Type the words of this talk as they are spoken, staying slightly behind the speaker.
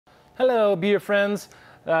Hello, beer friends.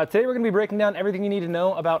 Today we're going to be breaking down everything you need to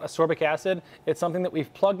know about ascorbic acid. It's something that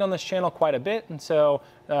we've plugged on this channel quite a bit, and so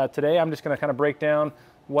today I'm just going to kind of break down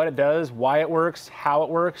what it does, why it works, how it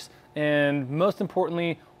works, and most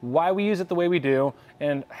importantly, why we use it the way we do,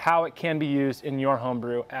 and how it can be used in your home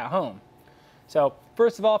brew at home. So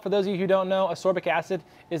first of all, for those of you who don't know, ascorbic acid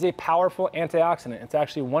is a powerful antioxidant. It's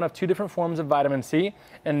actually one of two different forms of vitamin C,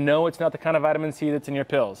 and no, it's not the kind of vitamin C that's in your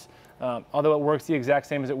pills, although it works the exact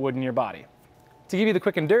same as it would in your body. To give you the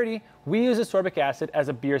quick and dirty, we use ascorbic acid as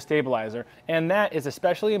a beer stabilizer, and that is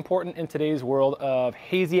especially important in today's world of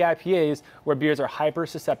hazy IPAs where beers are hyper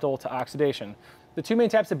susceptible to oxidation. The two main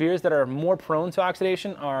types of beers that are more prone to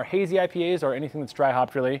oxidation are hazy IPAs, or anything that's dry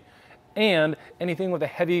hopped really, and anything with a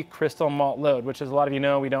heavy crystal malt load, which, as a lot of you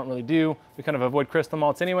know, we don't really do. We kind of avoid crystal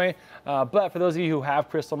malts anyway, but for those of you who have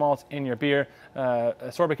crystal malts in your beer,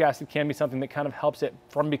 ascorbic acid can be something that kind of helps it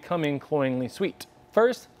from becoming cloyingly sweet.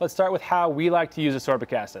 First, let's start with how we like to use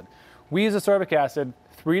ascorbic acid. We use ascorbic acid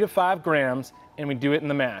 3 to 5 grams, and we do it in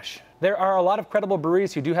the mash. There are a lot of credible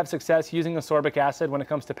breweries who do have success using ascorbic acid when it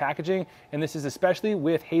comes to packaging, and this is especially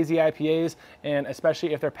with hazy IPAs, and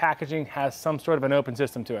especially if their packaging has some sort of an open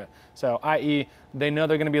system to it. So, i.e., they know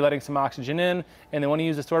they're going to be letting some oxygen in, and they want to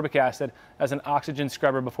use ascorbic acid as an oxygen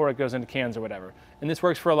scrubber before it goes into cans or whatever. And this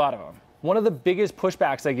works for a lot of them. One of the biggest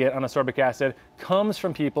pushbacks I get on ascorbic acid comes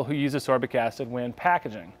from people who use ascorbic acid when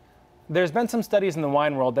packaging. There's been some studies in the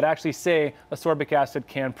wine world that actually say ascorbic acid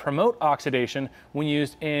can promote oxidation when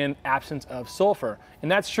used in absence of sulfur,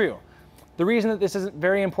 and that's true. The reason that this is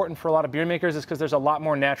very important for a lot of beer makers is because there's a lot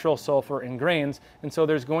more natural sulfur in grains, and so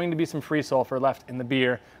there's going to be some free sulfur left in the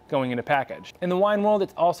beer going into package. In the wine world,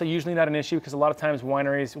 it's also usually not an issue because a lot of times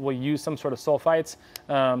wineries will use some sort of sulfites,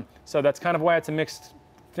 so that's kind of why it's a mixed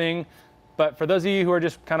thing. But for those of you who are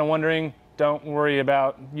just kind of wondering, don't worry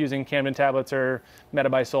about using Camden tablets or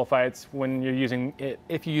metabisulfites when you're using it,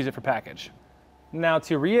 if you use it for package. Now,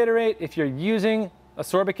 to reiterate, if you're using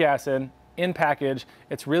ascorbic acid in package,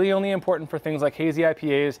 it's really only important for things like hazy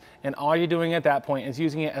IPAs, and all you're doing at that point is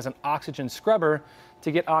using it as an oxygen scrubber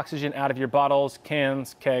to get oxygen out of your bottles,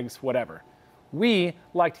 cans, kegs, whatever. We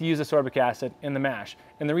like to use ascorbic acid in the mash,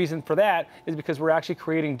 and the reason for that is because we're actually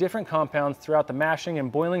creating different compounds throughout the mashing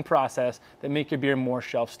and boiling process that make your beer more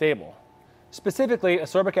shelf stable. Specifically,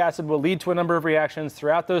 ascorbic acid will lead to a number of reactions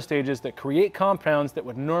throughout those stages that create compounds that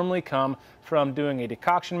would normally come from doing a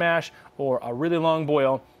decoction mash or a really long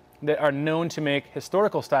boil that are known to make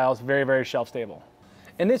historical styles very, very shelf stable.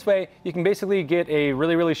 In this way, you can basically get a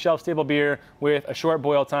really, really shelf stable beer with a short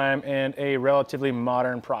boil time and a relatively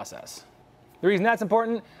modern process. The reason that's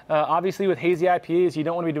important, obviously with hazy IPAs, you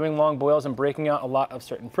don't want to be doing long boils and breaking out a lot of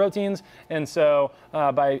certain proteins. And so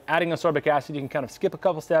by adding ascorbic acid, you can kind of skip a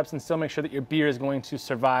couple steps and still make sure that your beer is going to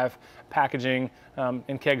survive packaging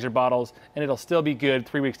in kegs or bottles, and it'll still be good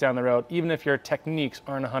 3 weeks down the road, even if your techniques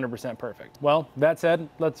aren't 100% perfect. Well, that said,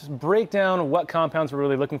 let's break down what compounds we're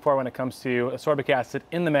really looking for when it comes to ascorbic acid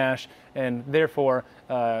in the mash, and therefore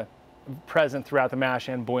present throughout the mash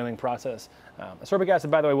and boiling process. Ascorbic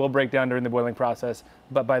acid, by the way, will break down during the boiling process,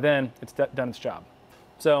 but by then it's done its job.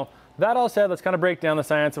 So that all said, let's kind of break down the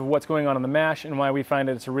science of what's going on in the mash and why we find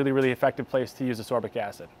it's a really, really effective place to use ascorbic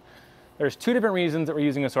acid. There's two different reasons that we're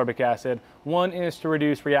using ascorbic acid. One is to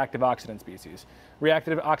reduce reactive oxidant species.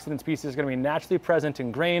 Reactive oxidant species are going to be naturally present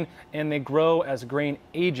in grain, and they grow as grain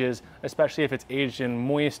ages, especially if it's aged in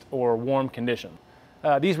moist or warm conditions.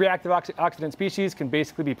 These reactive oxidant species can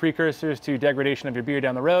basically be precursors to degradation of your beer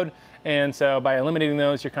down the road, and so by eliminating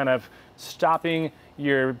those, you're kind of stopping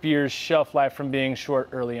your beer's shelf life from being short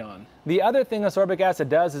early on. The other thing ascorbic acid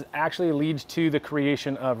does is actually leads to the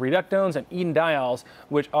creation of reductones and enediols,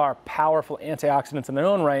 which are powerful antioxidants in their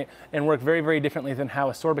own right and work very, very differently than how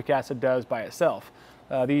ascorbic acid does by itself.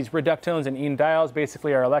 These reductones and enediols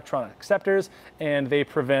basically are electron acceptors, and they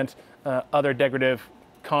prevent other degradative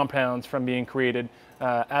compounds from being created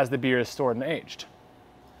as the beer is stored and aged.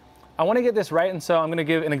 I want to get this right, and so I'm going to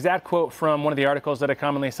give an exact quote from one of the articles that I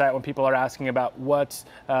commonly cite when people are asking about what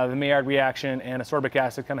the Maillard reaction and ascorbic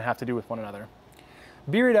acid kind of have to do with one another.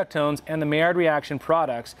 Beer reductones and the Maillard reaction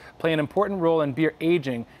products play an important role in beer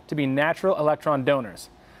aging to be natural electron donors.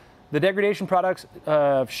 The degradation products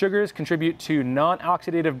of sugars contribute to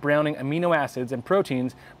non-oxidative browning amino acids and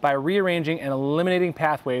proteins by rearranging and eliminating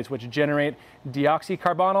pathways which generate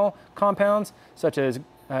deoxycarbonyl compounds such as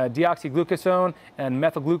deoxyglucosone and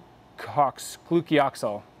methylglyoxal,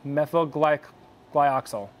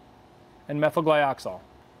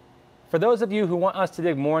 For those of you who want us to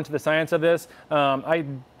dig more into the science of this, I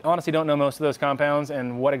honestly don't know most of those compounds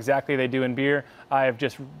and what exactly they do in beer. I've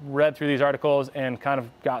just read through these articles and kind of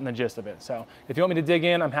gotten the gist of it. So if you want me to dig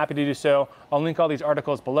in, I'm happy to do so. I'll link all these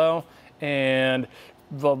articles below. And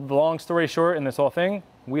the long story short in this whole thing,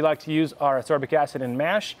 we like to use our ascorbic acid in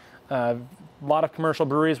mash. A lot of commercial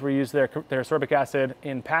breweries will use their ascorbic acid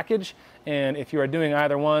in package. And if you are doing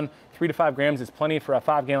either one, 3 to 5 grams is plenty for a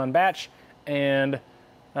 5-gallon batch. And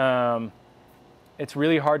it's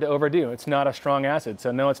really hard to overdo. It's not a strong acid.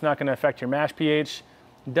 So no, it's not going to affect your mash pH.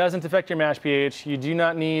 It doesn't affect your mash pH. You do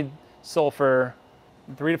not need sulfur,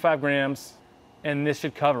 3 to 5 grams, and this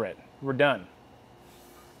should cover it. We're done.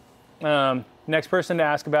 Next person to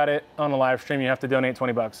ask about it on a live stream, you have to donate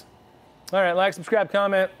 20 bucks. All right, like, subscribe,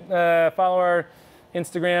 comment, follow our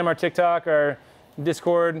Instagram, our TikTok, our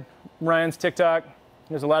Discord, Ryan's TikTok.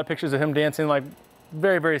 There's a lot of pictures of him dancing like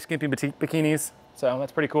very, very skimpy bikinis. So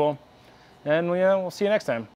that's pretty cool. And we'll see you next time.